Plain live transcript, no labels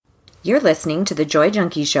You're listening to the Joy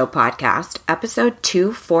Junkie Show podcast, episode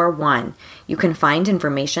 241. You can find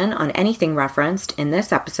information on anything referenced in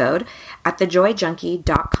this episode at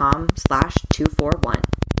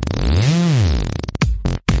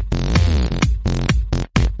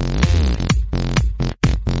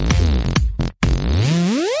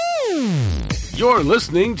You're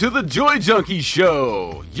listening to the Joy Junkie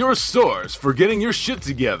Show, your source for getting your shit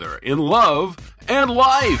together in love and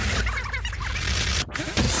life.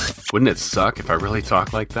 Wouldn't it suck if I really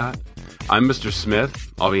talked like that? I'm Mr.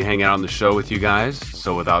 Smith. I'll be hanging out on the show with you guys.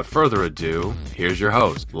 So without further ado, here's your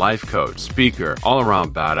host, life coach, speaker,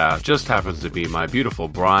 all-around badass, just happens to be my beautiful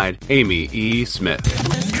bride, Amy E. Smith.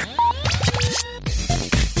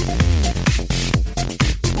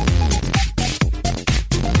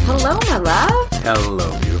 Hello, my love.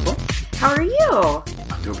 Hello, beautiful. How are you?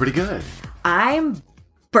 I'm doing pretty good. I'm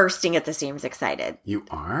bursting at the seams excited. You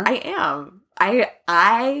are? I am.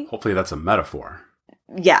 I Hopefully that's a metaphor.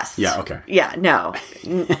 Yes. Yeah, okay. Yeah, no.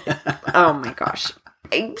 Oh my gosh.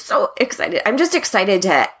 I'm so excited. I'm just excited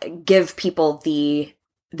to give people the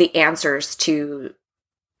answers to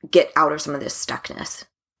get out of some of this stuckness.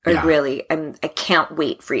 I can't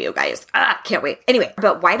wait for you guys. Can't wait. Anyway,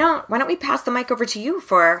 but why don't we pass the mic over to you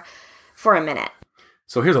for a minute?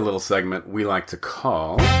 So here's a little segment we like to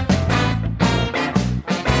call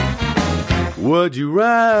Would You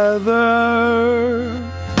Rather?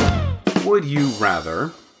 Would you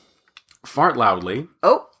rather fart loudly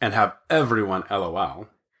and have everyone LOL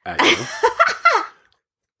at you,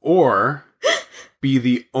 or be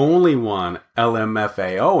the only one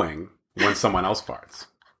LMFAOing when someone else farts?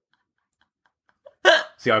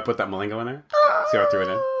 See how I put that Malingo in there? See how I threw it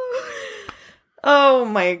in? Oh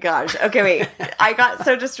my gosh. Okay, wait. I got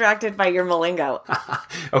so distracted by your Malingo.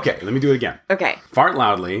 Okay, let me do it again. Okay. Fart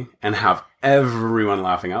loudly and have everyone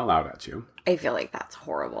laughing out loud at you. I feel like that's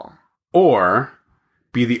horrible. Or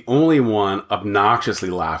be the only one obnoxiously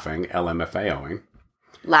laughing, LMFAOing.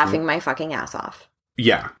 Laughing my fucking ass off.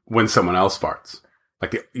 Yeah, when someone else farts.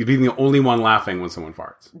 Like, you'd be the only one laughing when someone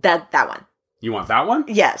farts. That one. You want that one?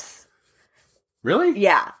 Yes. Really?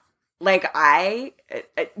 Yeah. Like,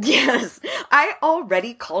 yes, I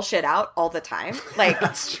already call shit out all the time. Like,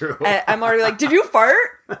 that's true. I'm already like, did you fart?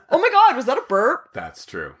 Oh my God, was that a burp? That's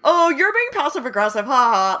true. Oh, you're being passive aggressive. Ha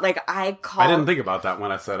ha. Like, I didn't think about that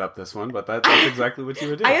when I set up this one, but that's exactly what you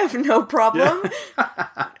would do. I have no problem.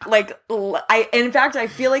 Yeah. In fact, I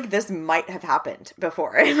feel like this might have happened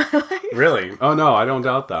before in my life. Really? Oh no, I don't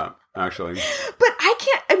doubt that, actually. But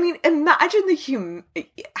imagine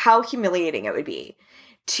how humiliating it would be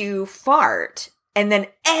to fart, and then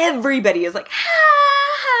everybody is like, ha,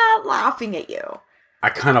 ha, laughing at you. I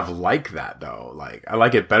kind of like that, though. Like, I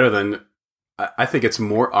like it better than... I think it's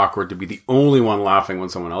more awkward to be the only one laughing when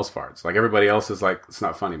someone else farts. Like, everybody else is like, it's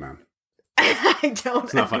not funny, man. It's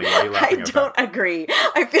not funny. Why are you laughing at that? I don't agree.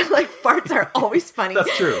 I feel like farts are always funny.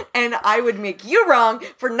 That's true. And I would make you wrong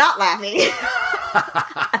for not laughing.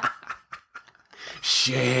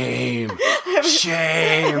 Shame.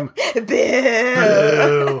 Shame. Boo.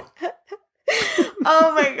 Boo.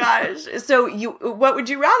 Oh my gosh. So what would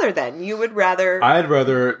you rather then? You would rather... I'd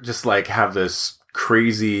rather just like have this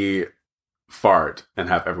crazy fart and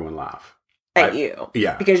have everyone laugh. At you.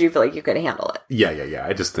 Yeah. Because you feel like you could handle it. Yeah.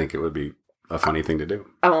 I just think it would be a funny thing to do.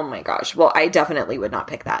 Oh my gosh. Well, I definitely would not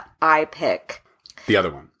pick that. I pick... The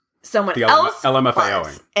other one. Someone else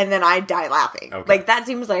LMFAOing. And then I die laughing. Okay. Like, that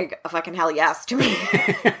seems like a fucking hell yes to me.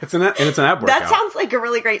 It's an app workout. That sounds like a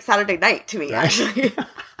really great Saturday night to me, actually.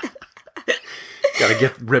 Gotta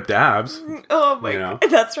get ripped abs. Oh my God.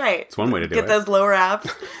 That's right. It's one way to do it. Get those lower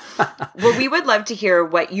abs. Well, we would love to hear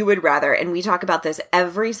what you would rather. And we talk about this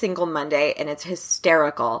every single Monday, and it's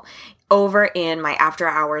hysterical over in my After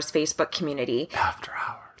Hours Facebook community. After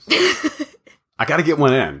Hours. I gotta get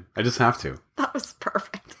one in. I just have to. That was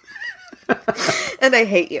perfect. And I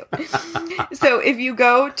hate you. So if you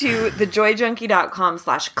go to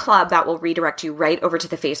thejoyjunkie.com/club, that will redirect you right over to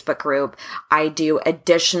the Facebook group. I do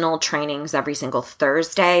additional trainings every single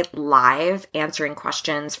Thursday, live, answering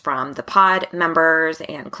questions from the pod members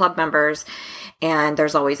and club members. And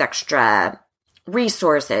there's always extra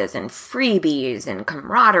resources and freebies and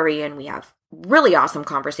camaraderie. And we have really awesome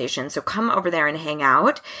conversations. So come over there and hang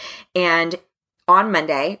out. And on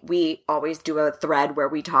Monday, we always do a thread where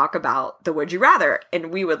we talk about the would you rather,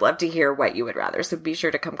 and we would love to hear what you would rather, so be sure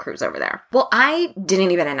to come cruise over there. Well, I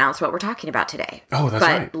didn't even announce what we're talking about today. Oh, that's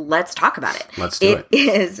right. But let's talk about it. Let's do it. It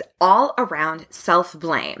is all around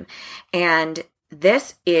self-blame, and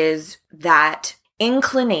this is that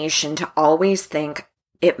inclination to always think,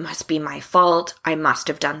 it must be my fault, I must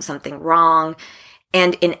have done something wrong,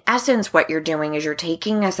 And in essence, what you're doing is you're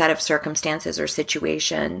taking a set of circumstances or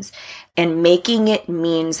situations and making it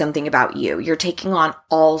mean something about you. You're taking on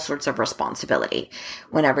all sorts of responsibility.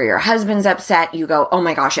 Whenever your husband's upset, you go, oh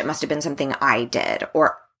my gosh, it must have been something I did,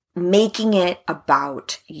 or making it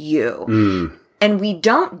about you. And we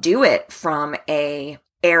don't do it from a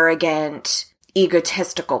arrogant,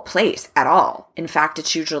 egotistical place at all. In fact,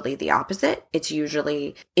 it's usually the opposite. It's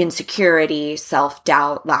usually insecurity,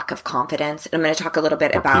 self-doubt, lack of confidence. And I'm going to talk a little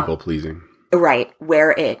bit about people-pleasing. Right,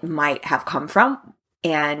 where it might have come from.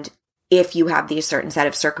 And if you have these certain set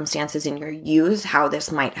of circumstances in your youth, how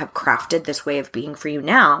this might have crafted this way of being for you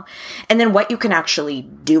now. And then what you can actually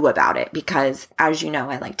do about it. Because as you know,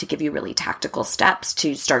 I like to give you really tactical steps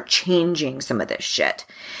to start changing some of this shit.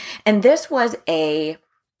 And this was a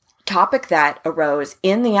topic that arose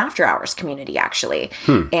in the After Hours community, actually.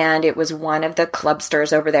 And it was one of the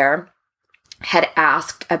clubsters over there had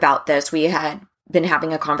asked about this. We had been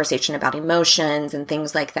having a conversation about emotions and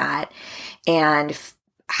things like that, and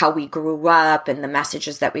how we grew up and the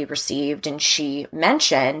messages that we received. And she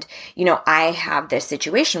mentioned, you know, I have this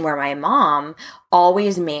situation where my mom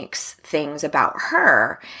always makes things about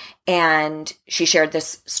her. And she shared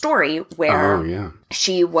this story where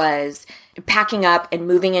she was packing up and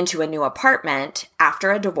moving into a new apartment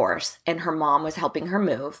after a divorce, and her mom was helping her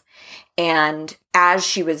move. And as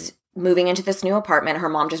she was moving into this new apartment, her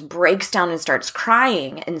mom just breaks down and starts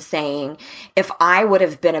crying and saying, if I would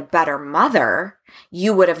have been a better mother,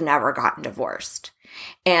 you would have never gotten divorced.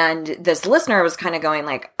 And this listener was kind of going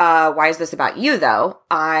like, why is this about you though?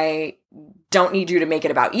 I don't need you to make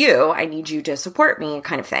it about you. I need you to support me,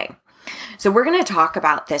 kind of thing. So we're going to talk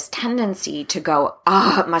about this tendency to go,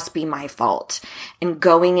 it must be my fault, and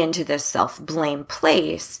going into this self-blame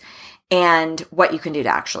place and what you can do to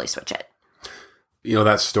actually switch it. You know,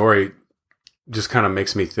 that story just kind of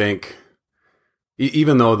makes me think,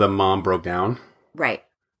 even though the mom broke down. Right.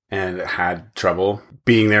 And had trouble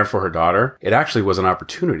being there for her daughter, it actually was an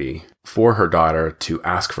opportunity for her daughter to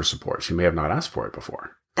ask for support. She may have not asked for it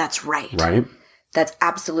before. That's right. Right? That's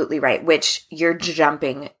absolutely right, which you're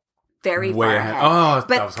jumping very way far ahead. ahead.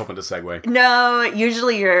 But I was hoping to segue. No,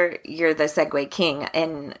 usually you're the segue king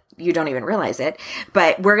and you don't even realize it.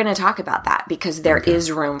 But we're going to talk about that because there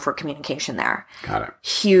is room for communication there. Got it.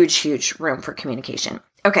 Huge, huge room for communication.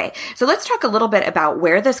 Okay, so let's talk a little bit about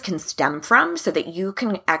where this can stem from so that you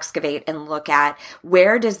can excavate and look at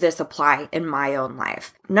where does this apply in my own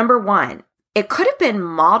life. Number one, it could have been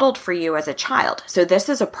modeled for you as a child. So this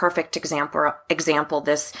is a perfect example.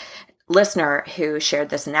 This listener who shared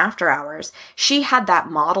this in After Hours, she had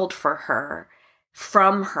that modeled for her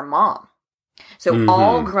from her mom. So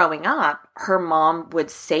all growing up, her mom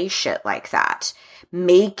would say shit like that,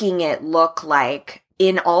 making it look like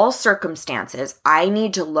in all circumstances, I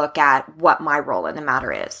need to look at what my role in the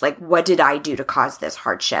matter is. Like, what did I do to cause this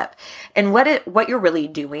hardship? And what you're really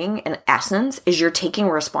doing, in essence, is you're taking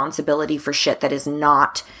responsibility for shit that is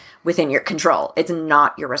not within your control. It's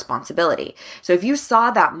not your responsibility. So if you saw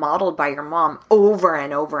that modeled by your mom over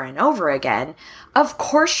and over and over again, of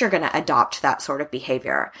course you're going to adopt that sort of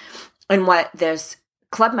behavior. And what this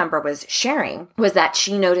club member was sharing was that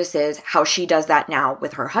she notices how she does that now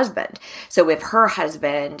with her husband. So if her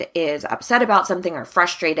husband is upset about something or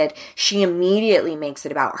frustrated, she immediately makes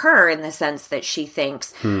it about her in the sense that she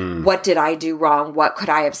thinks, what did I do wrong? What could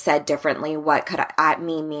I have said differently? What could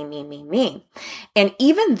me. And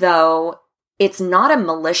even though it's not a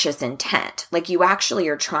malicious intent, like you actually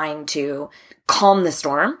are trying to calm the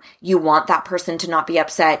storm, you want that person to not be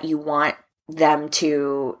upset. You want them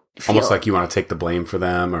to feel almost like you want to take the blame for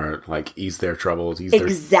them or like ease their troubles,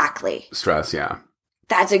 exactly their stress. Yeah.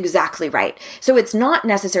 That's exactly right. So it's not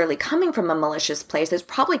necessarily coming from a malicious place. It's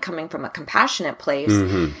probably coming from a compassionate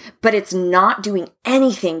place, but it's not doing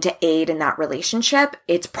anything to aid in that relationship.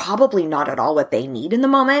 It's probably not at all what they need in the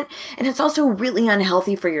moment. And it's also really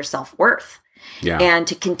unhealthy for your self-worth. Yeah. And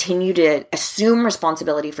to continue to assume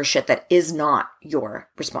responsibility for shit that is not your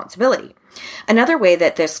responsibility. Another way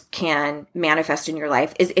that this can manifest in your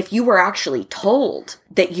life is if you were actually told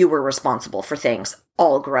that you were responsible for things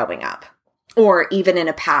all growing up, or even in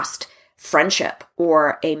a past friendship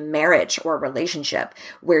or a marriage or relationship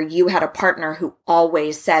where you had a partner who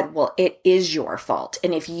always said, well, it is your fault.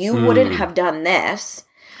 And if you wouldn't have done this,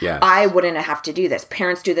 yes, I wouldn't have to do this.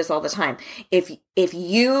 Parents do this all the time. If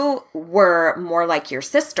you were more like your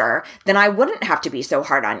sister, then I wouldn't have to be so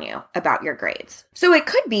hard on you about your grades. So it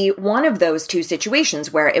could be one of those two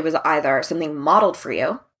situations where it was either something modeled for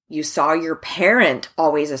you, you saw your parent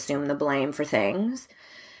always assume the blame for things,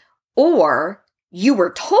 or you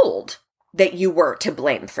were told that you were to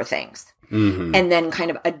blame for things and then kind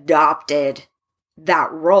of adopted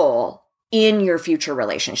that role in your future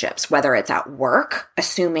relationships, whether it's at work,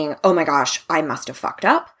 assuming, oh my gosh, I must have fucked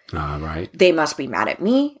up. Right. They must be mad at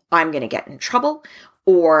me. I'm going to get in trouble.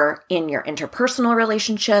 Or in your interpersonal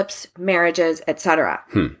relationships, marriages, etc.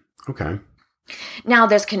 Okay. Now,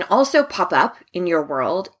 this can also pop up in your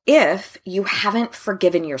world if you haven't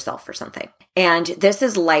forgiven yourself for something. And this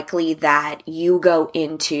is likely that you go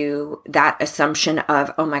into that assumption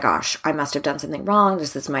of, oh my gosh, I must have done something wrong.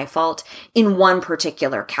 This is my fault in one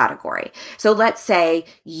particular category. So let's say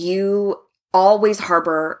you always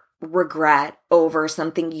harbor regret over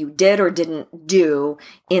something you did or didn't do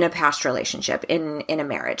in a past relationship, in a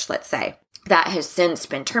marriage, let's say. That has since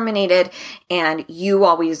been terminated, and you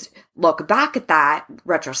always look back at that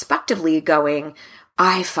retrospectively going,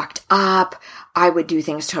 I fucked up. I would do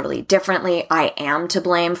things totally differently. I am to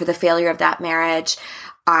blame for the failure of that marriage.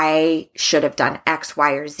 I should have done X,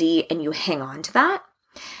 Y, or Z, and you hang on to that.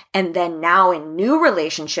 And then now in new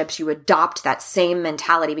relationships, you adopt that same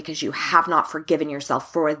mentality because you have not forgiven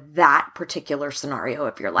yourself for that particular scenario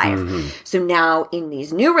of your life. So now in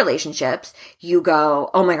these new relationships, you go,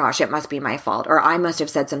 oh my gosh, it must be my fault, or I must have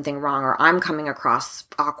said something wrong, or I'm coming across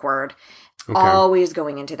awkward, always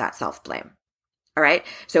going into that self-blame. All right.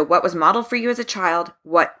 So what was modeled for you as a child,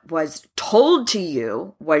 what was told to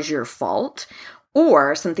you was your fault,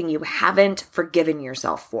 or something you haven't forgiven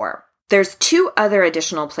yourself for. There's two other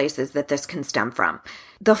additional places that this can stem from.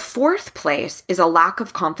 The fourth place is a lack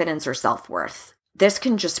of confidence or self-worth. This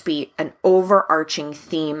can just be an overarching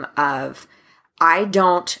theme of, I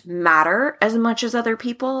don't matter as much as other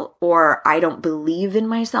people, or I don't believe in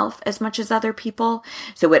myself as much as other people.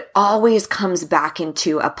 So it always comes back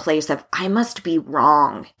into a place of, I must be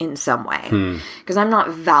wrong in some way because I'm not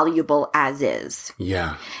valuable as is.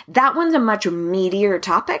 Yeah. That one's a much meatier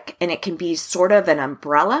topic, and it can be sort of an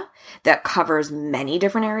umbrella that covers many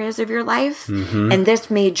different areas of your life. And this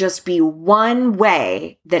may just be one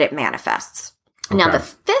way that it manifests. Okay. Now, the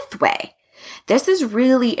fifth way, this is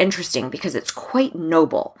really interesting because it's quite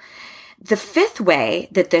noble. The fifth way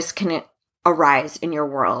that this can arise in your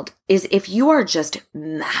world is if you are just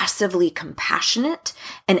massively compassionate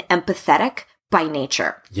and empathetic by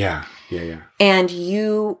nature. Yeah. And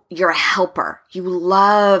you're a helper. You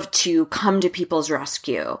love to come to people's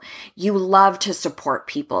rescue. You love to support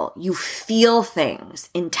people. You feel things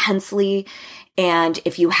intensely. And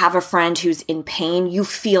if you have a friend who's in pain, you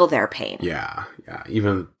feel their pain. Yeah.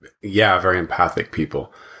 Very empathic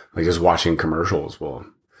people. Like just watching commercials will,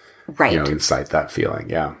 incite that feeling.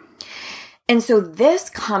 Yeah. And so this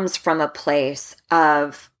comes from a place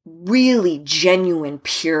of really genuine,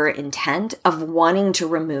 pure intent of wanting to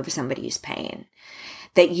remove somebody's pain.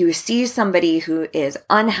 That you see somebody who is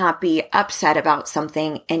unhappy, upset about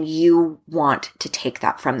something, and you want to take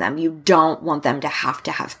that from them. You don't want them to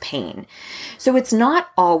have pain. So it's not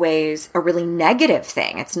always a really negative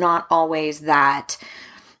thing. It's not always that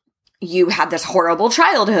you had this horrible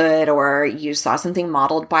childhood or you saw something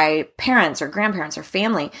modeled by parents or grandparents or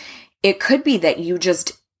family. It could be that you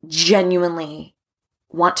just genuinely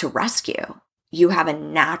want to rescue. You have a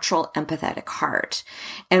natural empathetic heart.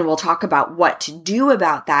 And we'll talk about what to do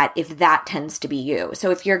about that if that tends to be you. So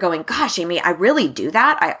if you're going, gosh, Amy, I really do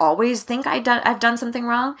that. I always think I've done something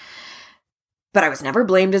wrong, but I was never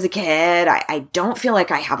blamed as a kid. I don't feel like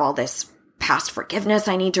I have all this past forgiveness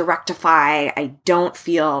I need to rectify. I don't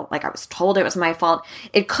feel like I was told it was my fault.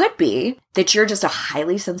 It could be that you're just a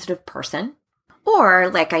highly sensitive person. Or,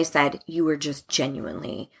 like I said, you were just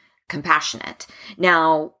genuinely compassionate.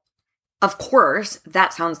 Now, of course,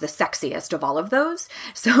 that sounds the sexiest of all of those.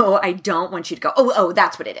 So I don't want you to go, oh,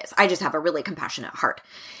 that's what it is. I just have a really compassionate heart.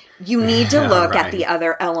 You need to look at the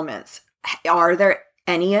other elements. Are there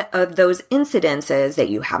any of those incidences that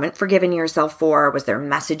you haven't forgiven yourself for? Was there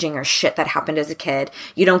messaging or shit that happened as a kid?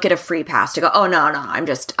 You don't get a free pass to go, oh, no, I'm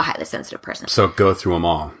just a highly sensitive person. So go through them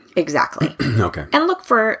all. Exactly. Okay. And look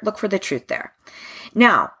for the truth there.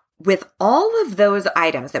 Now, with all of those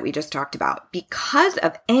items that we just talked about, because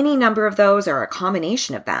of any number of those or a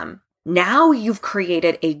combination of them, now you've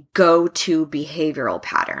created a go-to behavioral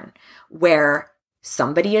pattern where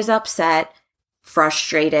somebody is upset,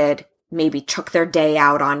 frustrated, maybe took their day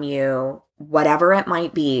out on you, whatever it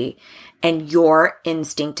might be, and your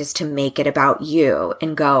instinct is to make it about you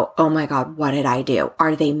and go, oh my God, what did I do?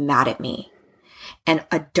 Are they mad at me? And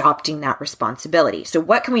adopting that responsibility. So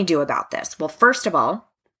what can we do about this? Well, first of all,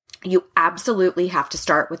 you absolutely have to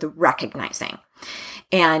start with recognizing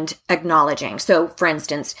and acknowledging. So for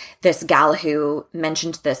instance, this gal who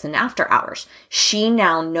mentioned this in After Hours, she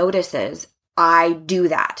now notices I do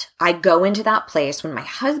that. I go into that place when my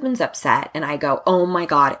husband's upset and I go, oh my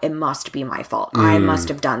God, it must be my fault. I must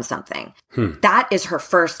have done something. That is her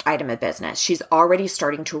first item of business. She's already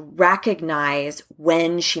starting to recognize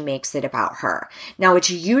when she makes it about her. Now, it's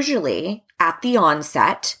usually at the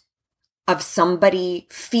onset of somebody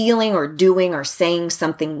feeling or doing or saying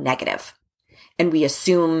something negative. And we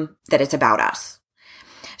assume that it's about us.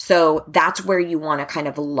 So that's where you want to kind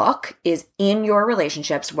of look is in your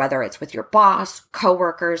relationships, whether it's with your boss,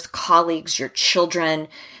 coworkers, colleagues, your children,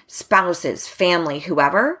 spouses, family,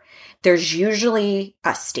 whoever, there's usually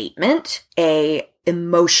a statement, a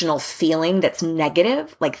emotional feeling that's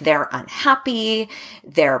negative, like they're unhappy,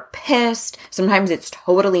 they're pissed. Sometimes it's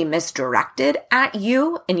totally misdirected at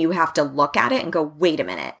you and you have to look at it and go, wait a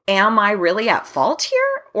minute, am I really at fault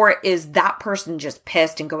here? Or is that person just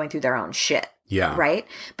pissed and going through their own shit? Yeah. Right?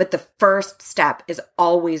 But the first step is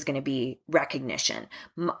always going to be recognition.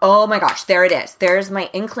 Oh my gosh, there it is. There's my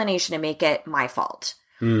inclination to make it my fault.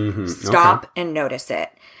 Stop and notice it.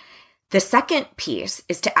 The second piece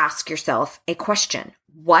is to ask yourself a question.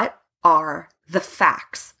 What are the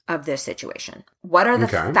facts of this situation? What are the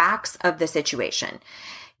facts of the situation?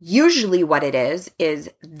 Usually what it is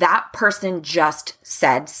that person just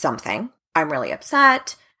said something. I'm really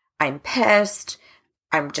upset. I'm pissed.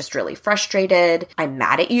 I'm just really frustrated. I'm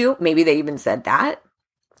mad at you. Maybe they even said that.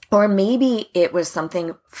 Or maybe it was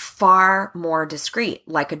something far more discreet,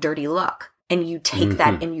 like a dirty look. And you take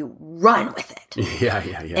that and you run with it. Yeah.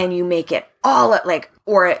 And you make it all like,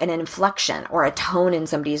 or an inflection or a tone in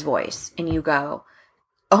somebody's voice. And you go,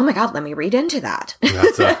 oh my God, let me read into that.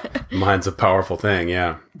 Mine's a powerful thing.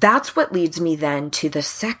 Yeah. That's what leads me then to the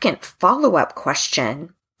second follow-up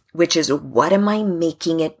question, which is, what am I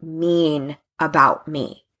making it mean about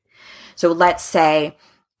me? So let's say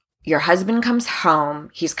your husband comes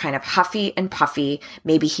home, he's kind of huffy and puffy.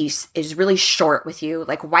 Maybe he is really short with you.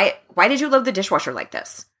 Like, why did you load the dishwasher like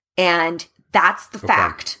this? And that's the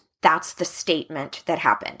fact. That's the statement that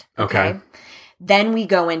happened. Okay. Then we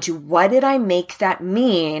go into, what did I make that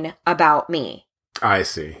mean about me? I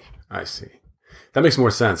see. That makes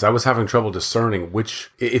more sense. I was having trouble discerning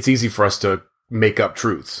which, it's easy for us to make up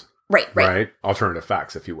truths. Right. Alternative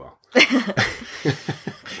facts, if you will.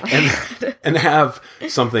 and have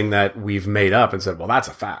something that we've made up and said, well, that's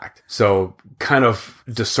a fact. So kind of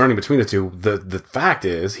discerning between the two, the fact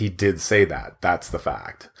is he did say that. That's the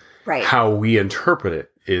fact. Right. How we interpret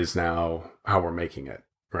it is now how we're making it.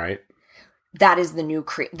 Right. That is the new,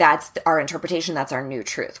 that's our interpretation. That's our new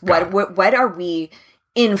truth. What are we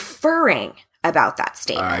inferring about that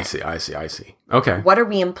statement? I see. Okay. What are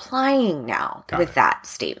we implying now with that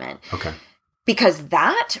statement? Okay. Because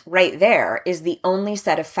that right there is the only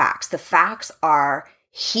set of facts. The facts are,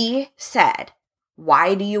 he said,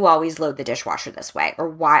 why do you always load the dishwasher this way? Or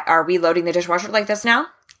why are we loading the dishwasher like this now?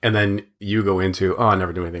 And then you go into, I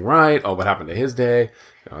never do anything right. Oh, what happened to his day?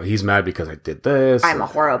 He's mad because I did this. I'm a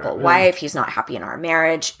horrible wife. He's not happy in our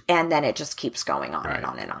marriage. And then it just keeps going on and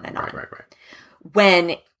on and on and on. Right.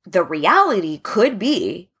 When the reality could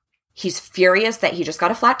be, he's furious that he just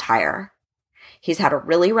got a flat tire. He's had a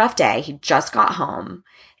really rough day. He just got home.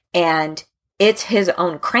 And it's his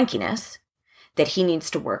own crankiness that he needs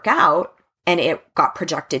to work out. And it got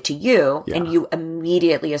projected to you. Yeah. And you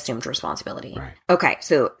immediately assumed responsibility. Right. Okay,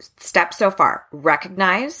 so steps so far.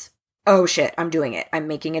 Recognize, oh shit, I'm doing it. I'm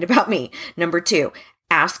making it about me. Number 2,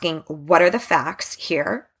 asking, what are the facts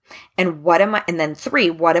here? And then 3,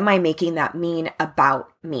 what am I making that mean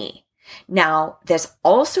about me? Now, this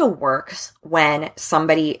also works when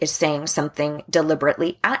somebody is saying something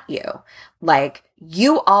deliberately at you. Like,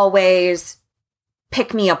 you always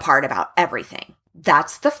pick me apart about everything.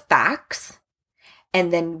 That's the facts.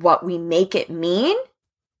 And then what we make it mean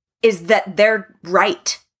is that they're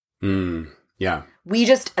right. Yeah. We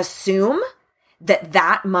just assume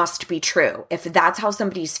that must be true. If that's how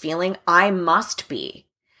somebody's feeling, I must be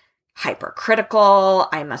hypercritical.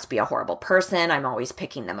 I must be a horrible person. I'm always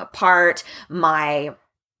picking them apart. My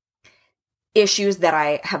issues that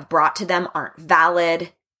I have brought to them aren't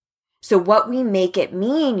valid. So what we make it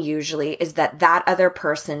mean usually is that other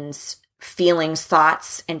person's feelings,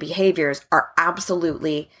 thoughts, and behaviors are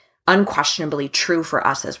absolutely, unquestionably true for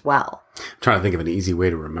us as well. I'm trying to think of an easy way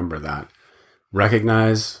to remember that.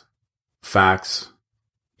 Recognize facts,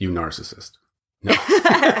 you narcissist. No.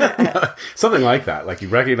 Something like that. Like, you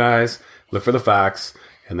recognize, look for the facts,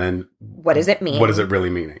 and then what does it mean? What is it really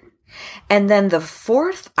meaning? And then the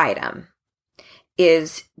 4th item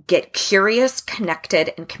is get curious,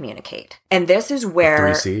 connected, and communicate. And this is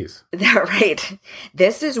where... 3 C's. Right.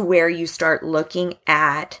 This is where you start looking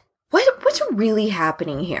at what's really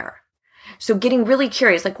happening here. So getting really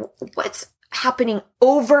curious, like, happening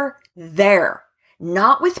over there?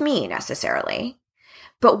 Not with me necessarily,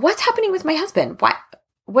 but what's happening with my husband?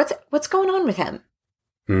 What's going on with him?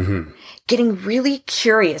 Mm-hmm. Getting really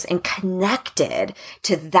curious and connected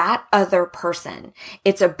to that other person.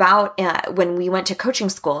 It's about, when we went to coaching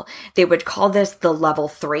school, they would call this the level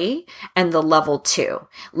 3 and the level 2.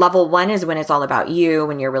 Level 1 is when it's all about you,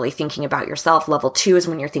 when you're really thinking about yourself. Level 2 is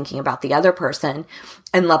when you're thinking about the other person.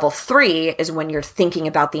 And level 3 is when you're thinking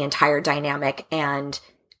about the entire dynamic and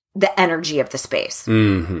the energy of the space.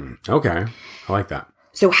 Mm-hmm. Okay. I like that.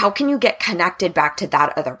 So how can you get connected back to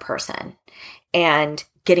that other person and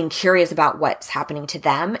getting curious about what's happening to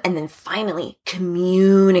them, and then finally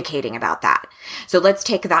communicating about that? So let's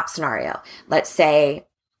take that scenario. Let's say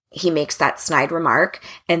he makes that snide remark,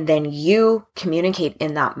 and then you communicate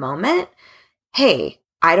in that moment, hey,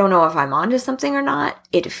 I don't know if I'm onto something or not.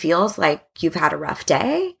 It feels like you've had a rough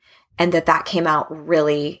day, and that came out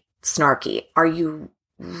really snarky. Are you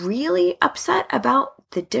really upset about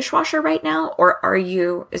the dishwasher right now? Or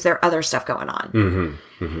is there other stuff going on?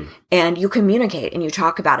 Mm-hmm. Mm-hmm. And you communicate and you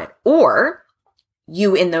talk about it. Or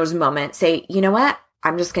you, in those moments, say, you know what?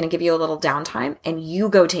 I'm just going to give you a little downtime, and you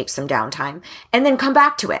go take some downtime and then come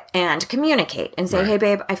back to it and communicate and say, right. Hey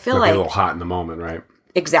babe, I feel Might like be a little hot in the moment, right?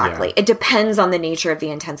 Exactly. Yeah. It depends on the nature of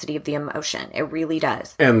the intensity of the emotion. It really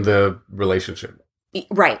does. And the relationship.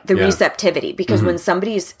 Right. The Yeah. receptivity. Because Mm-hmm. when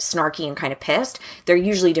somebody's snarky and kind of pissed, they're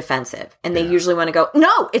usually defensive. And they usually want to go,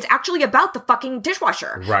 no, it's actually about the fucking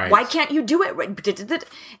dishwasher. Right. Why can't you do it?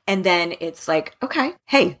 And then it's like, okay,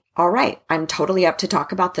 hey, all right. I'm totally up to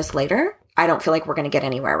talk about this later. I don't feel like we're going to get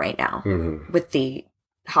anywhere right now with the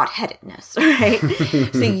hot-headedness, right?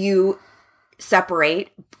 So you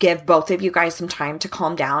separate, give both of you guys some time to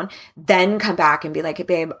calm down, then come back and be like, hey,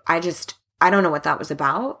 babe, I don't know what that was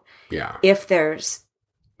about. Yeah.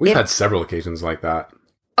 We've had several occasions like that.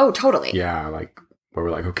 Oh, totally. Yeah. Like where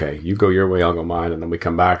we're like, okay, you go your way, I'll go mine. And then we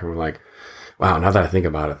come back and we're like, wow, now that I think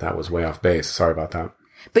about it, that was way off base. Sorry about that.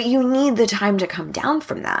 But you need the time to come down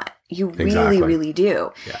from that. You Exactly. really, really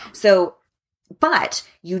do. Yeah. So, but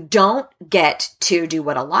you don't get to do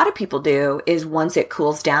what a lot of people do is once it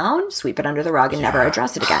cools down, sweep it under the rug and never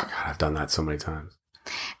address it again. God, I've done that so many times.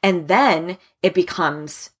 And then it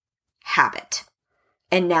becomes habit.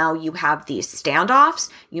 And now you have these standoffs.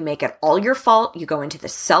 You make it all your fault. You go into the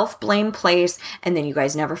self-blame place, and then you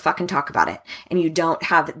guys never fucking talk about it. And you don't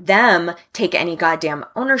have them take any goddamn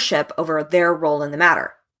ownership over their role in the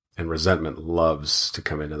matter. And resentment loves to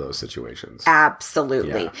come into those situations.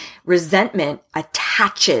 Absolutely. Yeah. Resentment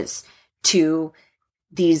attaches to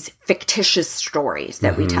these fictitious stories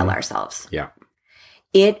that we tell ourselves. Yeah.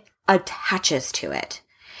 It attaches to it.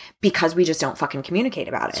 Because we just don't fucking communicate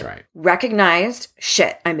about it. That's right. Recognized,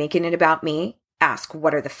 shit, I'm making it about me. Ask,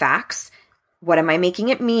 what are the facts? What am I making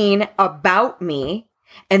it mean about me?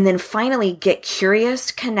 And then finally get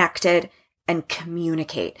curious, connected, and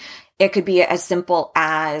communicate. It could be as simple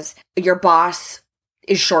as your boss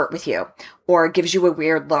is short with you or gives you a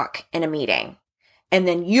weird look in a meeting. And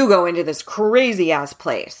then you go into this crazy ass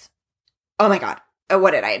place. Oh my God.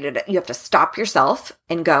 What did I do? You have to stop yourself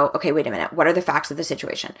and go, okay, wait a minute. What are the facts of the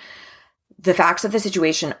situation? The facts of the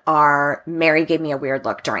situation are Mary gave me a weird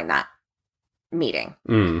look during that meeting.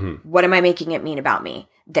 Mm-hmm. What am I making it mean about me?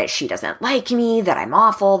 That she doesn't like me, that I'm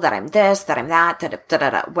awful, that I'm this, that I'm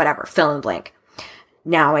that, whatever, fill in the blank.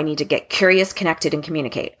 Now I need to get curious, connected, and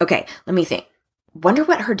communicate. Okay, let me think. Wonder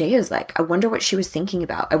what her day is like. I wonder what she was thinking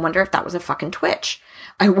about. I wonder if that was a fucking twitch.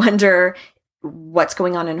 I wonder what's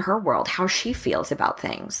going on in her world, how she feels about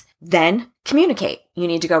things. Then communicate. You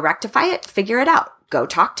need to go rectify it, figure it out. Go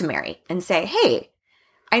talk to Mary and say, hey,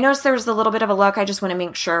 I noticed there was a little bit of a look. I just want to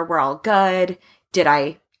make sure we're all good. Did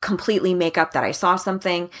I completely make up that I saw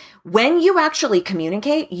something? When you actually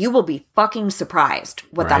communicate, you will be fucking surprised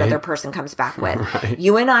what that other person comes back with. Right.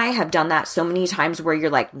 You and I have done that so many times where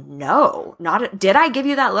you're like, no, did I give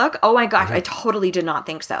you that look? Oh my gosh, I totally did not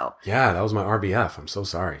think so. Yeah, that was my RBF. I'm so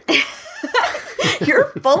sorry. You're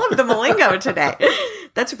full of the malingo today.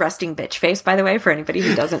 That's resting bitch face, by the way, for anybody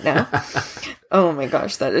who doesn't know. Oh my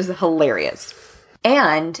gosh, that is hilarious.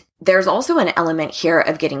 And there's also an element here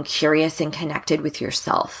of getting curious and connected with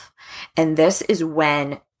yourself. And this is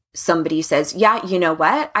when somebody says, yeah, you know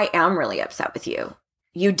what? I am really upset with you.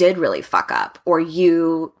 You did really fuck up. Or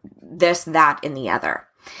you this, that, and the other.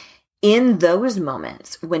 In those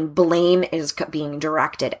moments when blame is being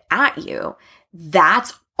directed at you,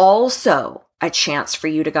 that's also a chance for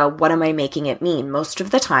you to go, what am I making it mean? Most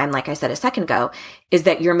of the time, like I said a second ago, is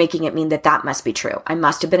that you're making it mean that must be true. I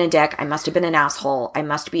must have been a dick. I must have been an asshole. I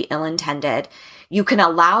must be ill-intended. You can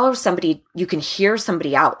allow somebody, you can hear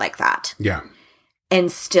somebody out like that. Yeah.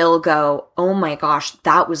 and still go, oh my gosh,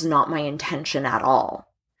 that was not my intention at all.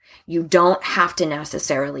 You don't have to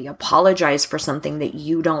necessarily apologize for something that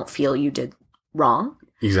you don't feel you did wrong.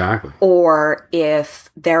 Exactly. Or if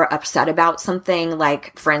they're upset about something,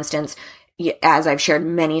 like, for instance, as I've shared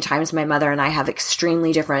many times, my mother and I have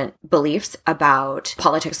extremely different beliefs about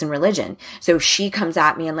politics and religion. So if she comes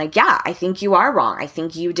at me and like, yeah, I think you are wrong. I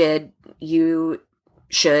think you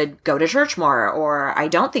should go to church more, or I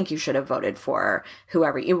don't think you should have voted for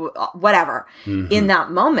whatever. Mm-hmm. In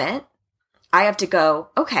that moment, I have to go,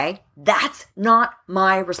 okay, that's not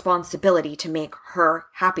my responsibility to make her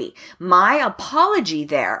happy. My apology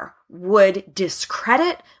there would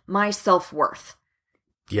discredit my self-worth.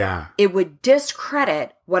 Yeah. It would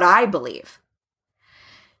discredit what I believe.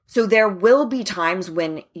 So there will be times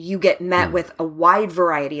when you get met with a wide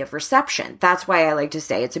variety of reception. That's why I like to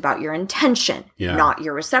say it's about your intention, not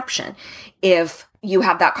your reception. If you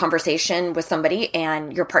have that conversation with somebody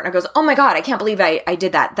and your partner goes, oh my God, I can't believe I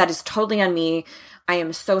did that. That is totally on me. I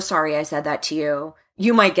am so sorry I said that to you.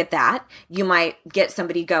 You might get that. You might get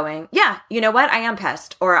somebody going, yeah, you know what? I am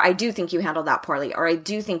pissed. Or I do think you handled that poorly. Or I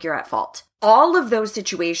do think you're at fault. All of those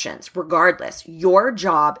situations, regardless, your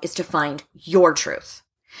job is to find your truth.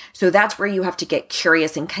 So that's where you have to get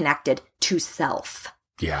curious and connected to self.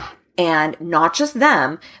 Yeah. And not just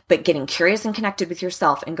them, but getting curious and connected with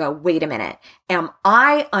yourself and go, wait a minute, am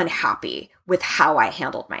I unhappy with how I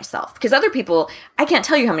handled myself? Because other people, I can't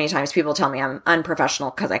tell you how many times people tell me I'm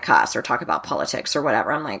unprofessional because I cuss or talk about politics or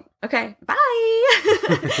whatever. I'm like, okay, bye.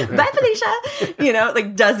 Bye,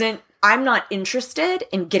 Felicia. I'm not interested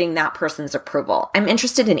in getting that person's approval. I'm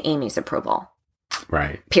interested in Amy's approval.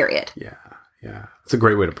 Right. Period. Yeah. Yeah. It's a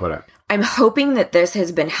great way to put it. I'm hoping that this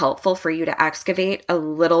has been helpful for you to excavate a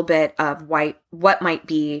little bit of what might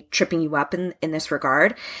be tripping you up in this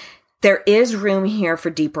regard. There is room here for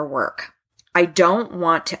deeper work. I don't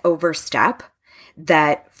want to overstep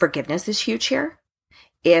that forgiveness is huge here.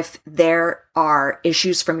 If there are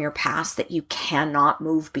issues from your past that you cannot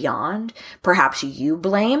move beyond, perhaps you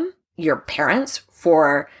blame your parents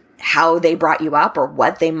for how they brought you up or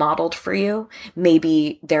what they modeled for you.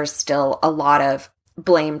 Maybe there's still a lot of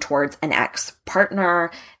blame towards an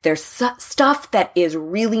ex-partner. There's stuff that is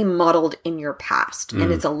really muddled in your past.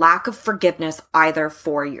 And it's a lack of forgiveness either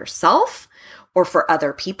for yourself or for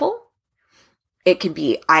other people. It could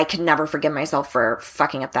be, I can never forgive myself for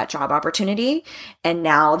fucking up that job opportunity. And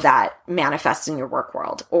now that manifests in your work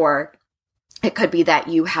world. Or it could be that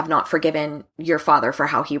you have not forgiven your father for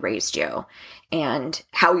how he raised you and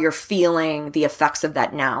how you're feeling the effects of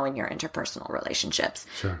that now in your interpersonal relationships.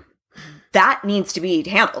 Sure. That needs to be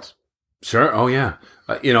handled. Sure. Oh, yeah.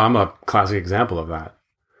 I'm a classic example of that.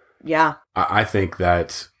 Yeah. I think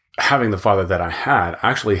that having the father that I had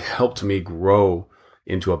actually helped me grow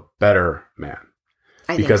into a better man.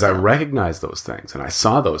 Because I recognized those things and I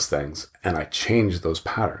saw those things and I changed those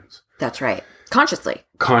patterns. That's right. Consciously.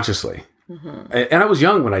 Mm-hmm. And I was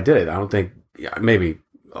young when I did it. I don't think, maybe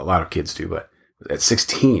a lot of kids do, but at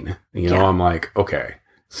 16, I'm like, okay,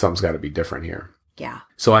 something's got to be different here. Yeah.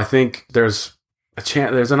 So I think there's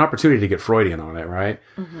an opportunity to get Freudian on it, right?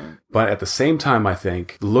 Mm-hmm. But at the same time, I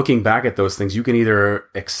think looking back at those things, you can either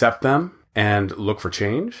accept them and look for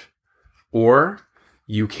change, or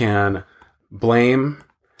you can blame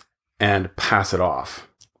and pass it off.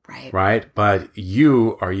 Right. Right? But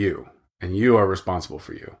you are you, and you are responsible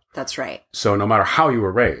for you. That's right. So no matter how you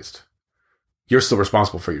were raised, you're still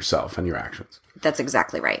responsible for yourself and your actions. That's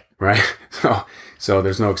exactly right. Right? So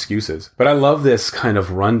there's no excuses. But I love this kind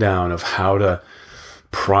of rundown of how to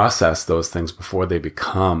process those things before they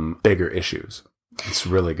become bigger issues. It's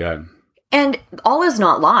really good. And all is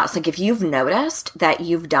not lost. Like, if you've noticed that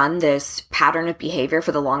you've done this pattern of behavior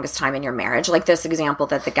for the longest time in your marriage, like this example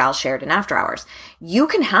that the gal shared in After Hours, you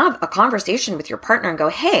can have a conversation with your partner and go,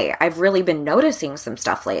 hey, I've really been noticing some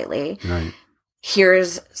stuff lately. Right.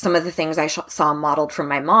 Here's some of the things I saw modeled from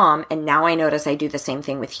my mom, and now I notice I do the same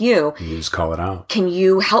thing with you. And you just call it out. Can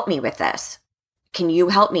you help me with this? Can you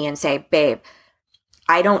help me and say, babe,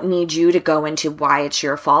 I don't need you to go into why it's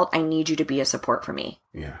your fault. I need you to be a support for me.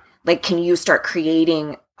 Yeah. Like, can you start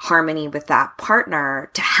creating harmony with that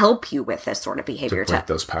partner to help you with this sort of behavior? To break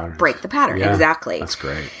those patterns. Break the pattern. Yeah, exactly. That's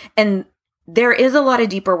great. And there is a lot of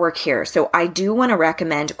deeper work here. So I do want to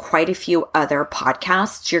recommend quite a few other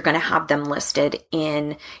podcasts. You're going to have them listed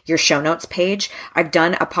in your show notes page. I've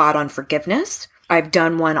done a pod on forgiveness. I've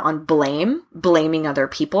done one on blaming other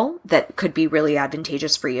people that could be really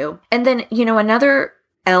advantageous for you. And then, another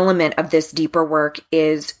element of this deeper work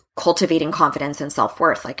is cultivating confidence and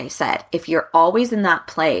self-worth. Like I said, if you're always in that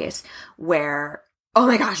place where, oh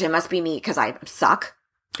my gosh, it must be me because I suck,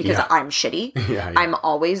 because Yeah. I'm shitty. Yeah. I'm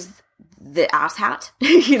always the asshat,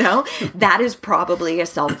 you know, that is probably a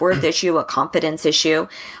self-worth issue, a confidence issue.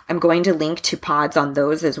 I'm going to link to pods on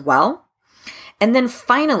those as well. And then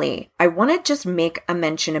finally, I want to just make a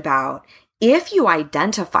mention about if you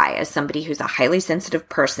identify as somebody who's a highly sensitive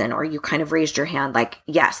person, or you kind of raised your hand like,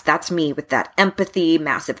 yes, that's me with that empathy,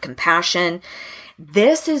 massive compassion.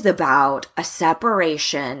 This is about a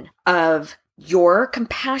separation of your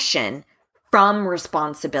compassion from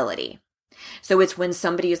responsibility. So it's when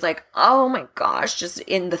somebody is like, oh my gosh, just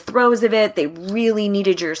in the throes of it, they really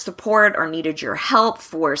needed your support or needed your help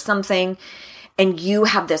for something. And you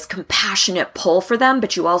have this compassionate pull for them,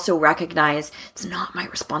 but you also recognize it's not my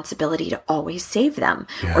responsibility to always save them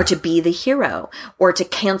or to be the hero or to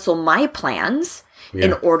cancel my plans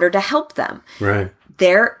in order to help them. Right.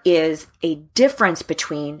 There is a difference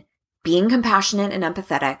between being compassionate and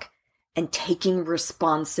empathetic and taking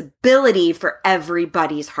responsibility for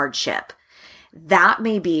everybody's hardship. That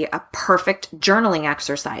may be a perfect journaling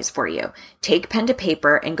exercise for you. Take pen to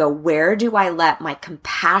paper and go, where do I let my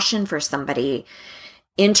compassion for somebody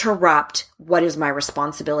interrupt what is my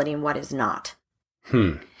responsibility and what is not?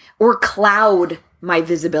 Or cloud my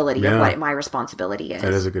visibility of what my responsibility is.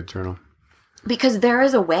 That is a good journal. Because there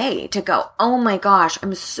is a way to go, oh my gosh,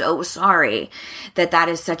 I'm so sorry that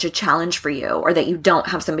is such a challenge for you, or that you don't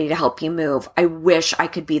have somebody to help you move. I wish I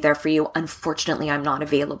could be there for you. Unfortunately, I'm not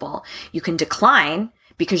available. You can decline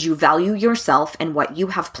because you value yourself and what you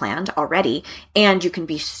have planned already, and you can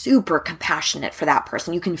be super compassionate for that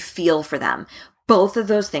person. You can feel for them. Both of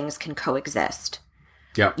those things can coexist.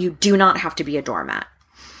 Yeah. You do not have to be a doormat.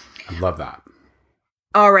 I love that.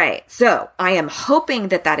 All right. So I am hoping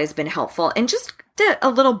that has been helpful. And just a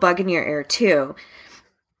little bug in your ear too.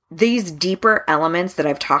 These deeper elements that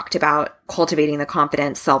I've talked about, cultivating the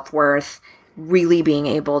confidence, self-worth, really being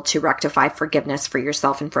able to rectify forgiveness for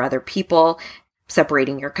yourself and for other people,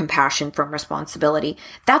 separating your compassion from responsibility.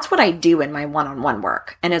 That's what I do in my one-on-one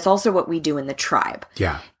work. And it's also what we do in the tribe.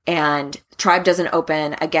 Yeah. And tribe doesn't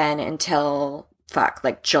open again until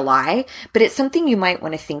July, but it's something you might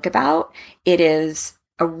want to think about. It is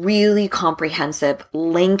a really comprehensive,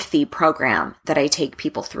 lengthy program that I take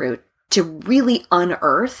people through to really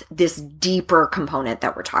unearth this deeper component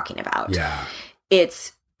that we're talking about. Yeah.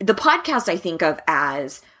 It's the podcast I think of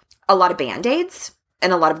as a lot of Band-Aids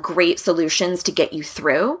and a lot of great solutions to get you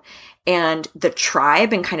through. And the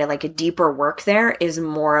tribe and kind of like a deeper work there is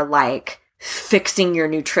more like fixing your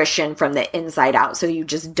nutrition from the inside out so you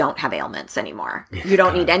just don't have ailments anymore. You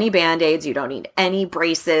don't need any Band-Aids. You don't need any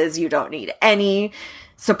braces. You don't need any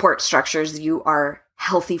support structures. You are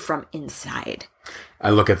healthy from inside.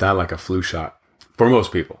 I look at that like a flu shot for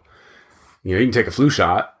most people. You can take a flu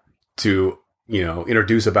shot to,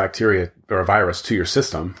 introduce a bacteria or a virus to your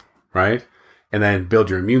system, right? And then build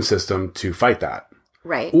your immune system to fight that.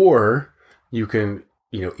 Right. Or you can,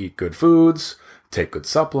 eat good foods, take good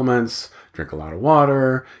supplements, drink a lot of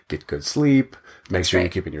water, get good sleep, make sure you're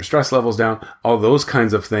keeping your stress levels down. All those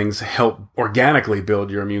kinds of things help organically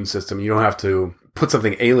build your immune system. You don't have to put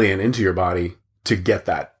something alien into your body to get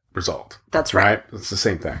that result. That's right. It's the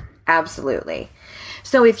same thing. Absolutely.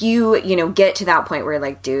 So if you, get to that point where you're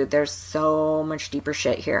like, dude, there's so much deeper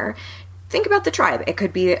shit here, think about the tribe. It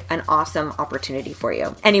could be an awesome opportunity for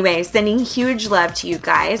you. Anyway, sending huge love to you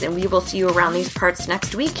guys, and we will see you around these parts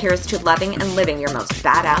next week. Here's to loving and living your most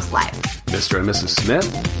badass life. Mr. and Mrs.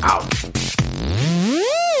 Smith, out.